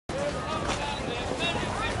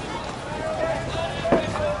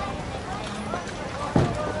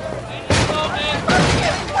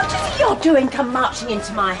doing come marching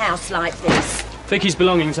into my house like this? Vicky's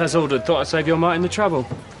belongings as ordered. Thought I'd save your mite in the trouble.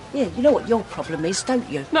 Yeah, you know what your problem is, don't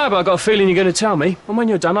you? No, but I've got a feeling you're going to tell me. And when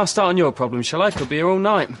you're done, I'll start on your problem, shall I? Could be here all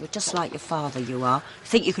night. You're just like your father, you are.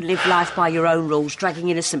 Think you can live life by your own rules, dragging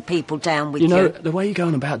innocent people down with you. You know, the way you're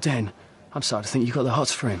going about Den, I'm starting to think you've got the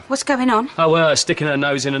hots for him. What's going on? Oh, sticking her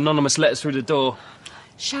nose in anonymous letters through the door.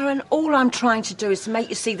 Sharon, all I'm trying to do is to make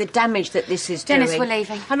you see the damage that this is doing. Dennis, we're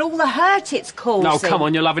leaving. And all the hurt it's causing. No, come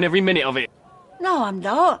on, you're loving every minute of it. No, I'm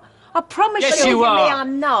not. I promise Yes, you, you are. Me,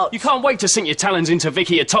 I'm not. You can't wait to sink your talons into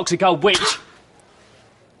Vicky, you toxic old witch.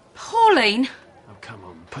 Pauline! Oh, come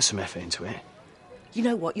on, put some effort into it. You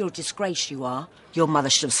know what? You're a disgrace, you are. Your mother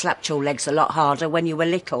should have slapped your legs a lot harder when you were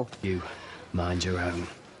little. You mind your own.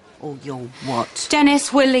 Or your what?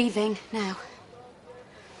 Dennis, we're leaving now.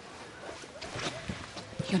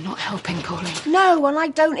 You're not helping, Pauline. No, and I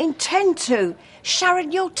don't intend to.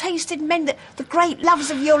 Sharon, your tasted men, the great loves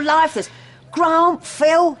of your life, there's Grant,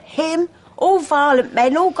 Phil, him, all violent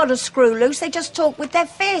men, all got a screw loose. They just talk with their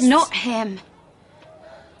fists. Not him.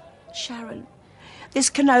 Sharon, this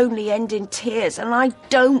can only end in tears, and I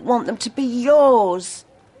don't want them to be yours.